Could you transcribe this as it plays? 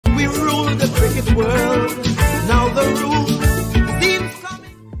cricket world. Now the rules seem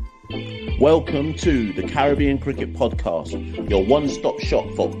coming. Welcome to the Caribbean Cricket Podcast, your one-stop shop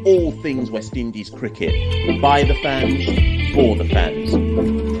for all things West Indies cricket. By the fans, for the fans.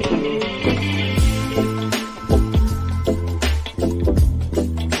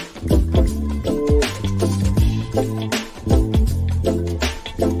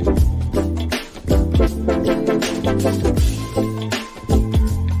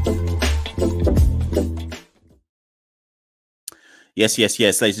 Yes,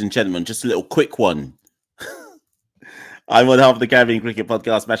 ladies and gentlemen, just a little quick one. I'm one half of the Caribbean Cricket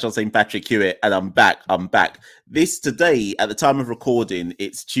Podcast, Machel St. Patrick Hewitt, and I'm back. This today, at the time of recording,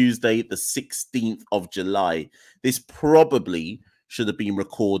 it's Tuesday, the 16th of July. This probably should have been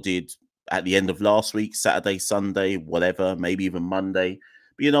recorded at the end of last week, Saturday, Sunday, whatever, maybe even Monday.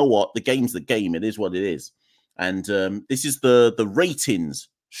 But you know what? The game's the game. It is what it is. And this is the ratings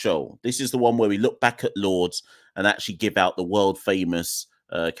show. This is the one where we look back at Lords and actually give out the world-famous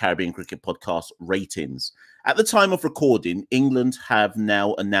Caribbean Cricket Podcast ratings. At the time of recording, England have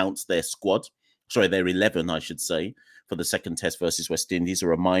now announced their squad. Sorry, their 11, I should say, for the second test versus West Indies. A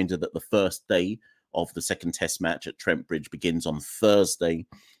reminder that the first day of the second test match at Trent Bridge begins on Thursday,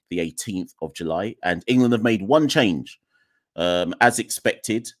 the 18th of July. And England have made one change. As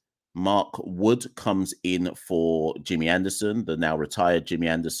expected, Mark Wood comes in for Jimmy Anderson, the now retired Jimmy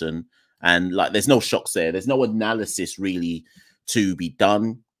Anderson. And like, there's no shocks there. There's no analysis really to be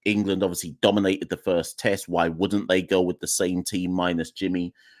done. England obviously dominated the first test. Why wouldn't they go with the same team minus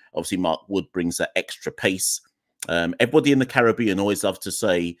Jimmy? Obviously, Mark Wood brings that extra pace. Everybody in the Caribbean always loves to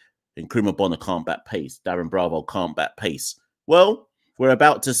say, Nkrumah Bonner can't bat pace. Darren Bravo can't bat pace. Well, we're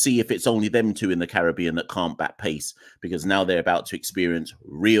about to see if it's only them two in the Caribbean that can't bat pace, because now they're about to experience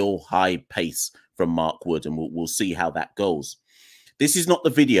real high pace from Mark Wood, and we'll see how that goes. This is not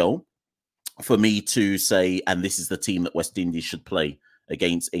the video for me to say, and this is the team that West Indies should play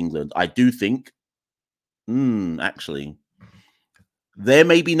against England. I do think, actually, there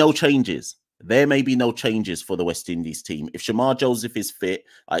may be no changes. There may be no changes for the West Indies team. If Shamar Joseph is fit,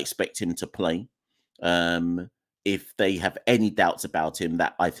 I expect him to play. If they have any doubts about him,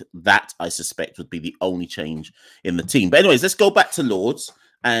 that I suspect would be the only change in the team. But anyways, let's go back to Lords.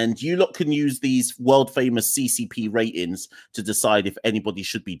 And you lot can use these world-famous CCP ratings to decide if anybody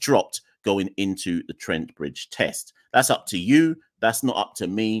should be dropped going into the Trent Bridge test. That's up to you. That's not up to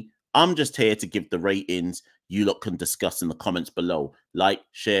me. I'm just here to give the ratings. You lot can discuss in the comments below. Like,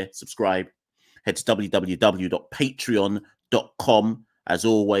 share, subscribe. Head to www.patreon.com. As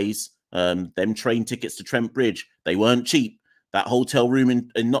always, them train tickets to Trent Bridge, they weren't cheap. That hotel room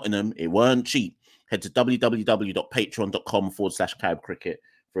in Nottingham, it weren't cheap. Head to www.patreon.com/caribcricket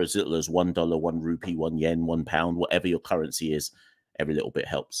for as little as $1, £1, £1, £1, whatever your currency is. Every little bit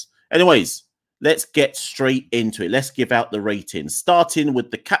helps. Anyways, let's get straight into it. Let's give out the ratings, starting with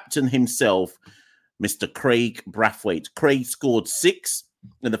the captain himself, Mr. Craig Brathwaite. Craig scored 6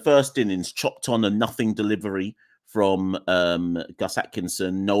 in the first innings, chopped on a nothing delivery from Gus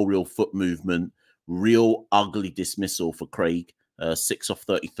Atkinson. No real foot movement, real ugly dismissal for Craig. 6 off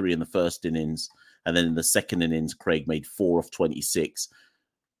 33 in the first innings. And then in the second innings, Craig made 4 off 26.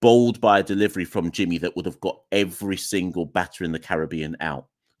 Bowled by a delivery from Jimmy that would have got every single batter in the Caribbean out.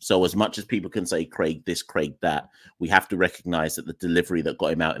 So as much as people can say Craig this, Craig that, we have to recognize that the delivery that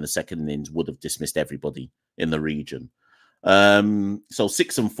got him out in the second innings would have dismissed everybody in the region. So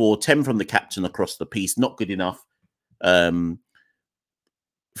 6 and 4, 10 from the captain across the piece. Not good enough. For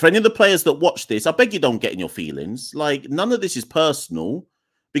any of the players that watch this, I beg you don't get in your feelings. Like, none of this is personal,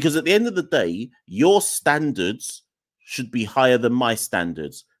 because at the end of the day, your standards should be higher than my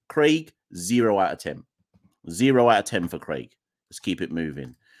standards. Craig, 0 out of 10. 0 out of 10 for Craig. Let's keep it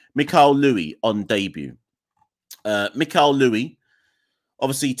moving. Machel Louis on debut. Machel Louis,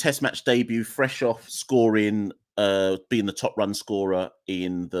 obviously test match debut, fresh off scoring, being the top run scorer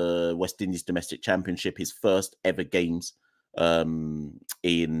in the West Indies domestic championship, his first ever games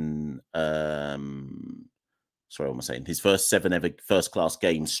sorry, what am I saying? His first 7 ever first-class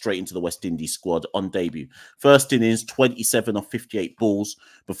games straight into the West Indies squad on debut. First innings, 27 off 58 balls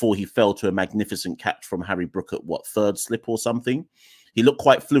before he fell to a magnificent catch from Harry Brook at, what, 3rd slip or something? He looked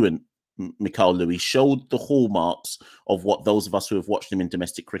quite fluent, Machel Louis. Showed the hallmarks of what those of us who have watched him in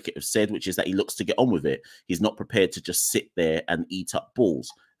domestic cricket have said, which is that he looks to get on with it. He's not prepared to just sit there and eat up balls.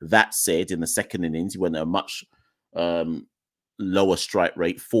 That said, in the second innings, he went at a much lower strike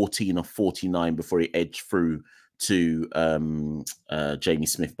rate, 14 off 49 before he edged through to Jamie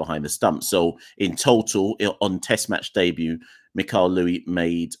Smith behind the stump. So in total, on test match debut, Machel Louis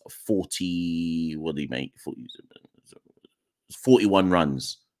made 41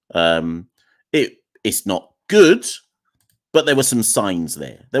 runs. It's not good, but there were some signs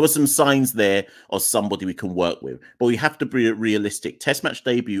there. There were some signs there of somebody we can work with. But we have to be realistic. Test match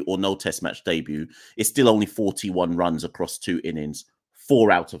debut or no test match debut, it's still only 41 runs across 2 innings.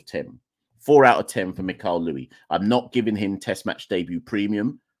 4 out of 10. 4 out of 10 for Machel Louis. I'm not giving him test match debut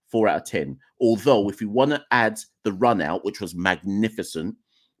premium. 4 out of 10. Although, if we want to add the run out, which was magnificent,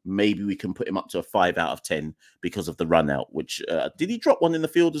 maybe we can put him up to a 5 out of 10 because of the run out, which did he drop one in the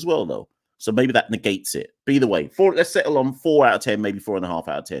field as well, though? So maybe that negates it. But either way, let's settle on 4 out of 10, maybe 4.5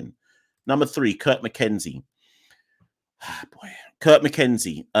 out of 10. Number 3, Kurt McKenzie. Boy, Kurt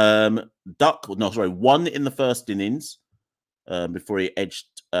McKenzie. 1 in the first innings before he edged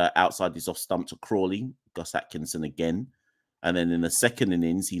outside his off stump to Crawley, Gus Atkinson again. And then in the second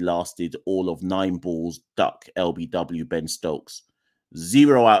innings, he lasted all of 9 balls, duck, LBW, Ben Stokes.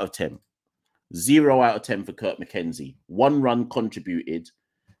 0 out of 10. 0 out of 10 for Kurt McKenzie. 1 run contributed.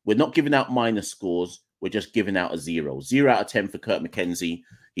 We're not giving out minus scores. We're just giving out a 0. 0 out of 10 for Kurt McKenzie.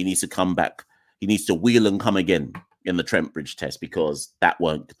 He needs to come back. He needs to wheel and come again in the Trent Bridge test because that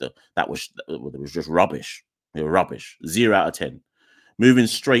was just rubbish. They were rubbish. 0 out of 10. Moving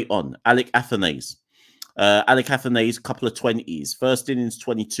straight on. Alec Athanase. Alec Athanase, couple of 20s. First innings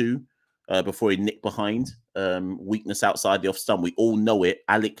 22 before he nicked behind. Weakness outside the off stump. We all know it.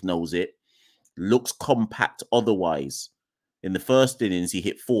 Alec knows it. Looks compact otherwise. In the first innings, he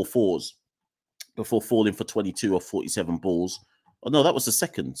hit 4 fours before falling for 22 or 47 balls. Oh, no, that was the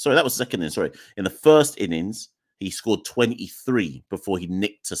second. Sorry, that was the second inning. Sorry. In the first innings, he scored 23 before he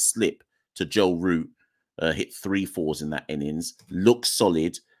nicked to slip to Joe Root. Hit 3 fours in that innings. Looked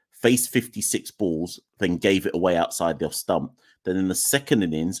solid. Faced 56 balls, then gave it away outside the off stump. Then in the second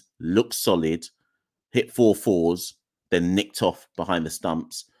innings, looked solid. Hit 4 fours, then nicked off behind the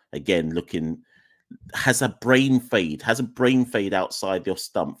stumps. Again, looking... has a brain fade outside the off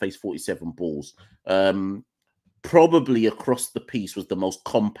stump, faced 47 balls. Probably across the piece was the most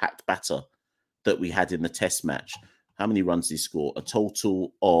compact batter that we had in the test match. How many runs did he score? A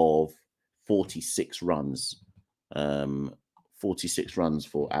total of 46 runs. 46 runs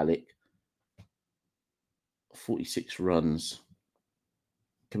for Alec. 46 runs.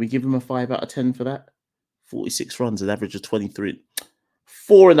 Can we give him a 5 out of 10 for that? 46 runs, an average of 23.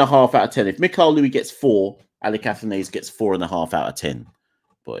 4.5 out of 10. If Machel Louis gets 4, Alec Athanase gets 4.5 out of 10.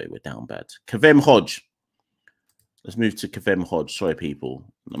 Boy, we're down bad. Kavem Hodge. Let's move to Kavem Hodge. Sorry, people.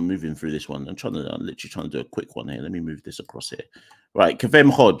 I'm moving through this one. I'm literally trying to do a quick one here. Let me move this across here. Right,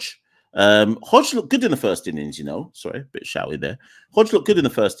 Kavem Hodge. Hodge looked good in the first innings, you know. Sorry, a bit shouty there. Hodge looked good in the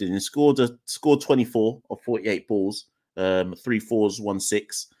first innings. Scored 24 of 48 balls. 3 fours, 1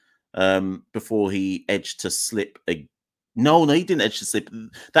 6. Before he edged to slip No, he didn't edge to slip.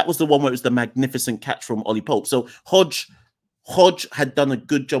 That was the one where it was the magnificent catch from Ollie Pope. So Hodge had done a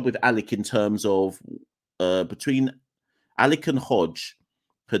good job with Alec in terms of between Alec and Hodge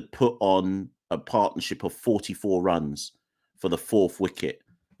had put on a partnership of 44 runs for the 4th wicket.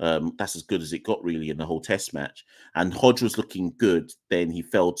 That's as good as it got really in the whole test match. And Hodge was looking good. Then he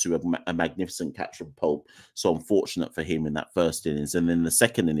fell to a magnificent catch from Pope. So unfortunate for him in that first innings. And then the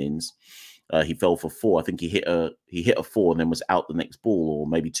second innings, he fell for 4. I think he hit a 4 and then was out the next ball, or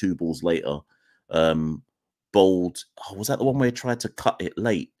maybe 2 balls later. Bowled. Oh, was that the one where he tried to cut it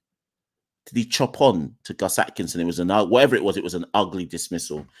late? Did he chop on to Gus Atkinson? It was whatever it was an ugly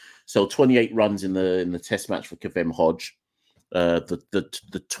dismissal. So 28 runs in the test match for Kavem Hodge.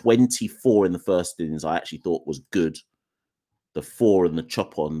 The 24 in the first innings I actually thought was good. The 4 and the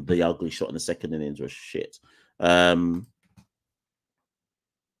chop on, the ugly shot in the second innings was shit. What are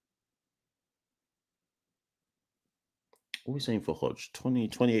we saying for Hodge?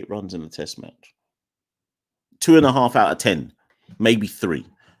 28 runs in the test match. 2.5 out of 10. Maybe 3.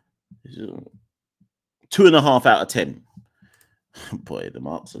 2.5 out of 10. Boy, the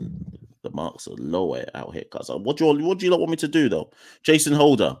marks are low out here, guys. What do you lot want me to do though? Jason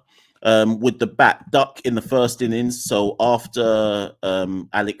Holder, with the bat, duck in the first innings. So after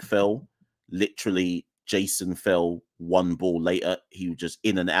Alec fell, literally Jason fell 1 ball later. He was just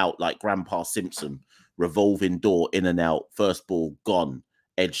in and out like Grandpa Simpson, revolving door, in and out. First ball gone,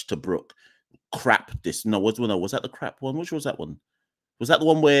 edge to Brook. Crap. Was that the crap one? Which was that one? Was that the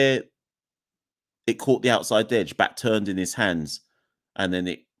one where it caught the outside edge, bat turned in his hands, and then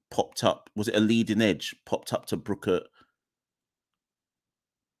it popped up? Was it a leading edge? Popped up to Brooker.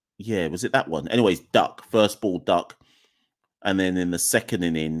 Yeah, was it that one? Anyways, duck. First ball, duck. And then in the second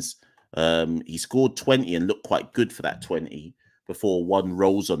innings, he scored 20 and looked quite good for that 20 before one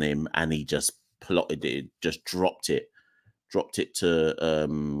rolls on him and he just plotted it, just dropped it. Dropped it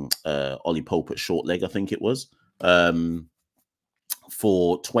to Ollie Pope at short leg, I think it was.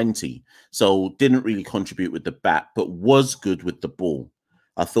 for 20. So didn't really contribute with the bat, but was good with the ball.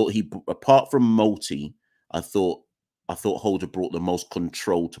 I thought he, apart from Multi, I thought Holder brought the most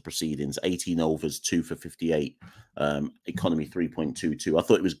control to proceedings. 18 overs, 2 for 58, economy 3.22. I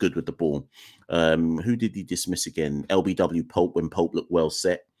thought it was good with the ball. Who did he dismiss again? LBW Pope, when Pope looked well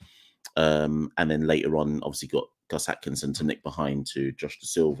set. And then later on, obviously got Gus Atkinson to nick behind to Josh De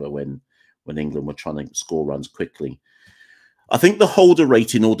Silva when England were trying to score runs quickly. I think the Holder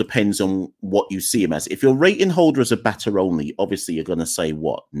rating all depends on what you see him as. If you're rating Holder as a batter only, obviously you're going to say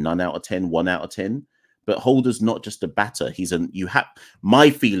what? None out of 10, 1 out of 10. But Holder's not just a batter. My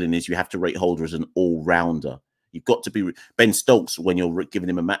feeling is you have to rate Holder as an all-rounder. You've got to be Ben Stokes when you're giving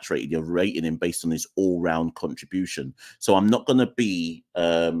him a match rating. You're rating him based on his all-round contribution. So I'm not going to be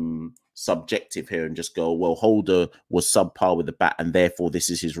subjective here and just go, well, Holder was subpar with the bat and therefore this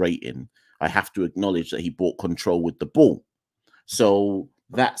is his rating. I have to acknowledge that he brought control with the ball. So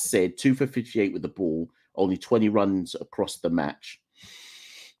that said, 2 for 58 with the ball, only 20 runs across the match.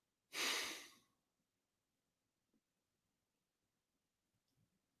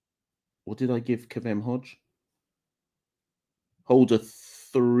 What did I give Kavem Hodge? Holder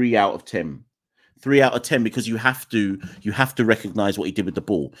 3 out of 10. 3 out of 10 because you have to recognize what he did with the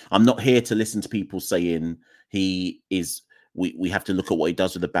ball. I'm not here to listen to people saying he is. We have to look at what he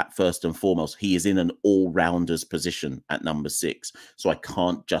does with the bat first and foremost. He is in an all-rounder's position at number 6. So I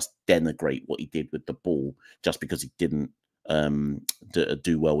can't just denigrate what he did with the ball just because he didn't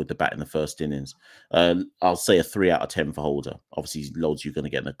do well with the bat in the first innings. I'll say a 3 out of 10 for Holder. Obviously, loads you're going to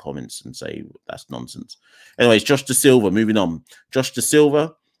get in the comments and say that's nonsense. Anyways, Josh De Silva, moving on. Josh De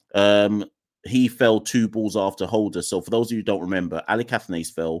Silva, he fell 2 balls after Holder. So for those of you who don't remember, Ali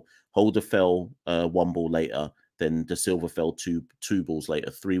Cathnace fell, Holder fell 1 ball later. Then De Silva fell two balls later,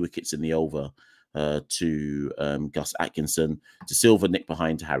 3 wickets in the over to Gus Atkinson. De Silva nicked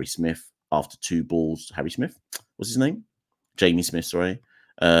behind to Harry Smith after 2 balls. Harry Smith? What's his name? Jamie Smith, sorry.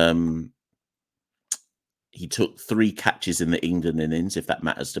 He took 3 catches in the England innings, if that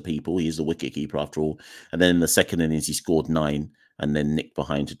matters to people. He is the wicketkeeper after all. And then in the second innings, he scored 9 and then nicked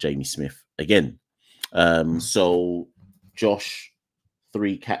behind to Jamie Smith again. So Josh,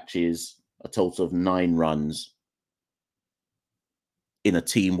 3 catches, a total of 9 runs. In a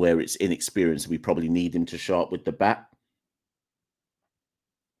team where it's inexperienced, we probably need him to show up with the bat.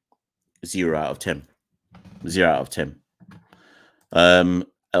 0 out of 10. 0 out of 10.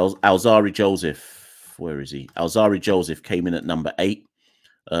 Alzari Joseph, where is he? Alzari Joseph came in at number 8.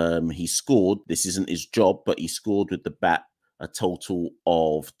 He scored, this isn't his job, but he scored with the bat a total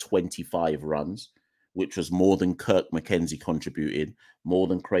of 25 runs, which was more than Kirk McKenzie contributed, more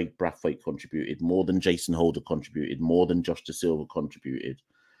than Craig Brathwaite contributed, more than Jason Holder contributed, more than Josh De Silva contributed.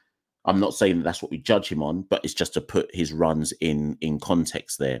 I'm not saying that that's what we judge him on, but it's just to put his runs in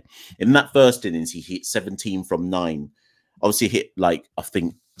context there. In that first innings, he hit 17 from 9. Obviously hit, like, I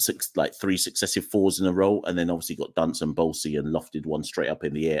think 3 successive 4s in a row, and then obviously got Dunce and Bolsey and lofted one straight up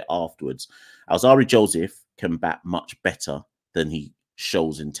in the air afterwards. Alzari Joseph can bat much better than he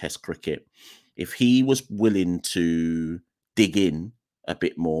shows in Test cricket. If he was willing to dig in a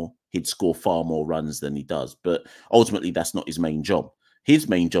bit more, he'd score far more runs than he does. But ultimately, that's not his main job. His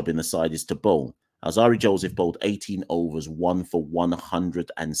main job in the side is to bowl. Alzari Joseph bowled 18 overs, 1 for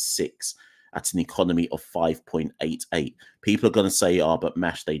 106 at an economy of 5.88. People are going to say, oh, but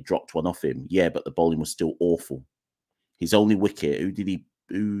Mash, they dropped one off him. Yeah, but the bowling was still awful. His only wicket,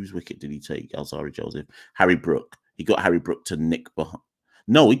 whose wicket did he take? Alzari Joseph. Harry Brook. He got Harry Brook to nick behind.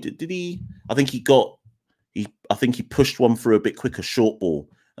 No, did he? I think he pushed one through a bit quicker, short ball.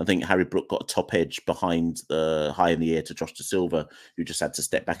 I think Harry Brook got a top edge behind the high in the air to Josh De Silva, who just had to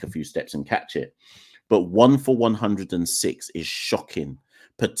step back a few steps and catch it. But 1 for 106 is shocking,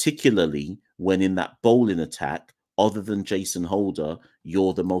 particularly when in that bowling attack, other than Jason Holder,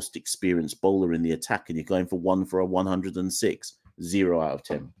 you're the most experienced bowler in the attack and you're going for 1 for 106. 0 out of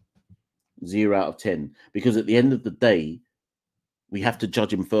 10. 0 out of 10. Because at the end of the day, we have to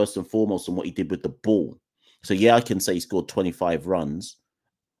judge him first and foremost on what he did with the ball. So, yeah, I can say he scored 25 runs.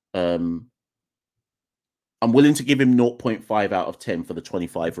 I'm willing to give him 0.5 out of 10 for the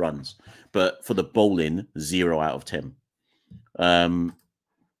 25 runs. But for the bowling, 0 out of 10.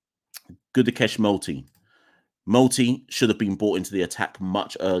 Gudakesh Multi. Multi should have been brought into the attack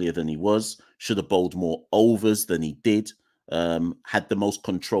much earlier than he was. Should have bowled more overs than he did. Had the most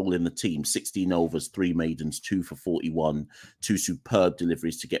control in the team. 16 overs, 3 maidens, 2 for 41. 2 superb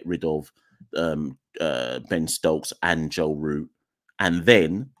deliveries to get rid of Ben Stokes and Joe Root. And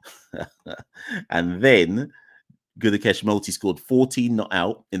then, Gudakesh Multi scored 14 not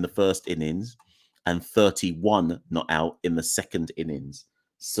out in the first innings. and 31 not out in the second innings.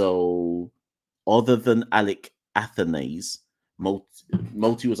 So other than Alec Athenaeus,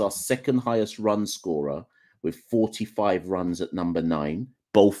 Multi was our second highest run scorer with 45 runs at number 9,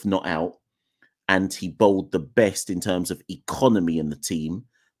 both not out. And he bowled the best in terms of economy in the team,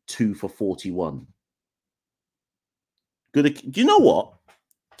 2 for 41. Good. Do you know what?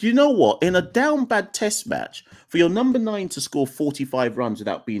 Do you know what? In a down bad test match, for your number 9 to score 45 runs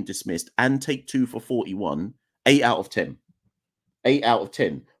without being dismissed and take 2 for 41, 8 out of 10. 8 out of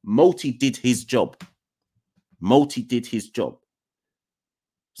 10. Multi did his job. Multi did his job.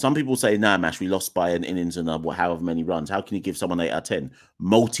 Some people say, nah, Mash, we lost by an innings and however many runs. How can you give someone 8 out of 10?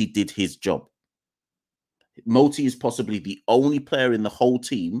 Multi did his job. Multi is possibly the only player in the whole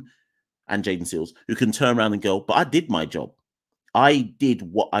team, and Jaden Seals, who can turn around and go, but I did my job. I did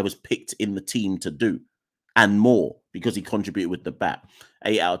what I was picked in the team to do, and more, because he contributed with the bat.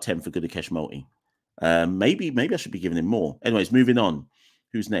 8 out of 10 for Gudakesh Multi. Maybe I should be giving him more. Anyways, moving on.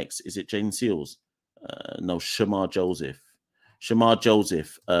 Who's next? Is it Jaden Seals? No, Shamar Joseph. Shamar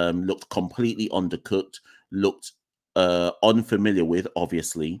Joseph looked completely undercooked, looked unfamiliar with,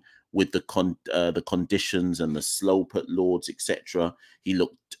 obviously, with the conditions and the slope at Lords, etc. He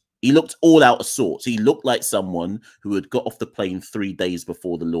looked all out of sorts. He looked like someone who had got off the plane 3 days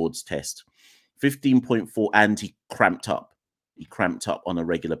before the Lords test. 15.4, and he cramped up. He cramped up on a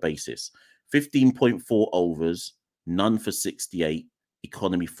regular basis. 15.4 overs, none for 68,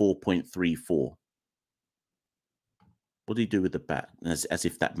 economy 4.34. What did he do with the bat? As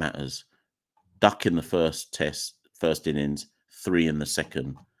if that matters. Duck in the first innings, 3 in the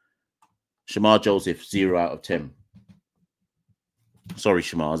second. Shamar Joseph, 0 out of 10. Sorry,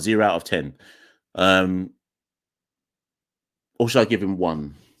 Shamar, 0 out of 10. Or should I give him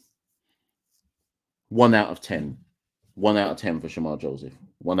 1? 1 out of 10. 1 out of 10 for Shamar Joseph.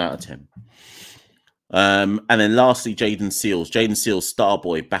 1 out of 10. And then lastly, Jaden Seals. Jaden Seals, star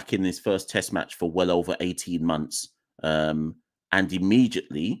boy, back in his first test match for well over 18 months. And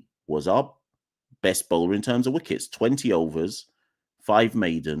immediately was our best bowler in terms of wickets. 20 overs, 5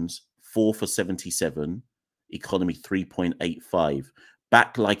 maidens, 4 for 77, economy 3.85.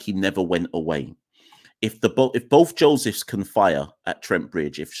 Back like he never went away. If both Josephs can fire at Trent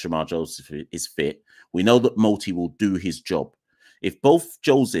Bridge, if Shamar Joseph is fit, we know that Multi will do his job. If both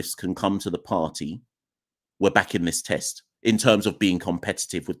Josephs can come to the party, we're back in this test in terms of being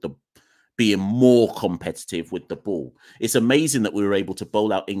competitive with being more competitive with the ball. It's amazing that we were able to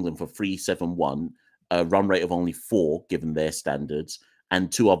bowl out England for 371, a run rate of only 4 given their standards,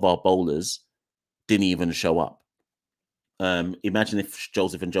 and 2 of our bowlers didn't even show up. Imagine if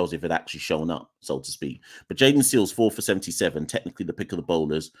Joseph and Joseph had actually shown up, so to speak. But Jaden Seals, 4 for 77, technically the pick of the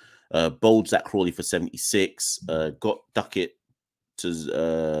bowlers. Bowled Zach Crawley for 76. Got Duckett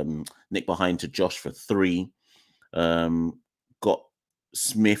to Nick behind to Josh for 3. Got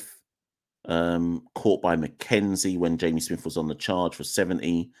Smith caught by Mackenzie when Jamie Smith was on the charge for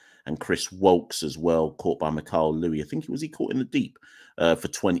 70. And Chris Wokes as well, caught by Machel Louis. I think he caught in the deep for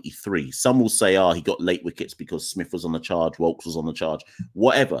 23. Some will say, he got late wickets because Smith was on the charge, Wokes was on the charge.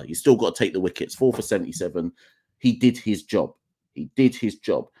 Whatever, you still got to take the wickets. 4 for 77. He did his job. He did his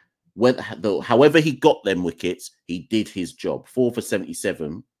job. However he got them wickets, he did his job. 4 for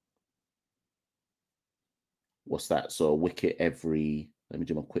 77. What's that? So a wicket every, let me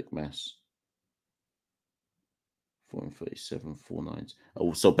do my quick maths. 4 and 37, 4 nines.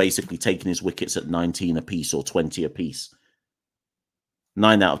 Oh, so basically taking his wickets at 19 apiece or 20 apiece.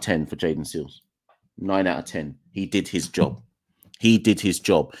 9 out of 10 for Jaden Seals. 9 out of 10. He did his job. He did his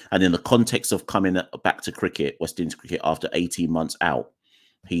job. And in the context of coming back to cricket, West Indies cricket, after 18 months out,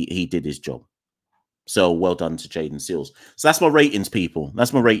 he did his job. So well done to Jaden Seals. So that's my ratings, people.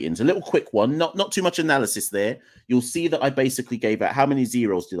 That's my ratings. A little quick one. Not too much analysis there. You'll see that I basically gave out, how many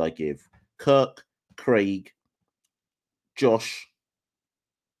zeros did I give? Kirk, Craig, Josh,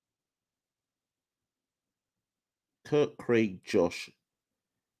 Kirk, Craig, Josh,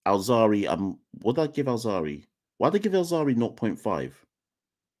 Alzari. What did I give Alzari? Why did I give Alzari 0.5?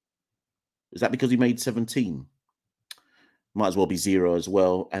 Is that because he made 17? Might as well be 0 as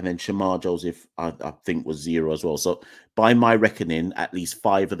well. And then Shamar Joseph, I think, was 0 as well. So by my reckoning, at least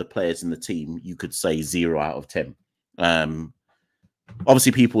 5 of the players in the team, you could say 0 out of 10.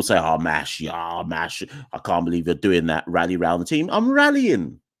 Obviously, people say, Mash, Mash, I can't believe you're doing that. Rally round the team. I'm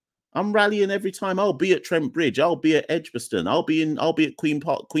rallying. I'm rallying every time. I'll be at Trent Bridge. I'll be at Edgbaston. I'll be at Queen's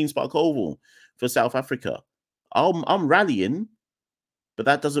Park Oval for South Africa. I'm rallying, but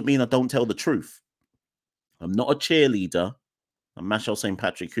that doesn't mean I don't tell the truth. I'm not a cheerleader. I'm Machel St.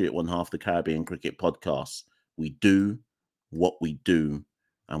 Patrick here at One Half the Caribbean Cricket Podcast. We do what we do,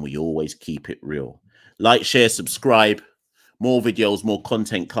 and we always keep it real. Like, share, subscribe. More videos, more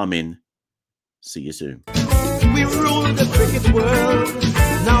content coming. See you soon. We rule the cricket world.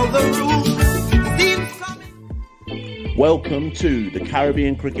 Now the rule seems coming. Welcome to the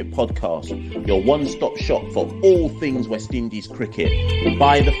Caribbean Cricket Podcast, your one-stop shop for all things West Indies cricket.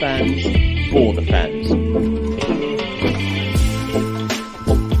 By the fans, for the fans.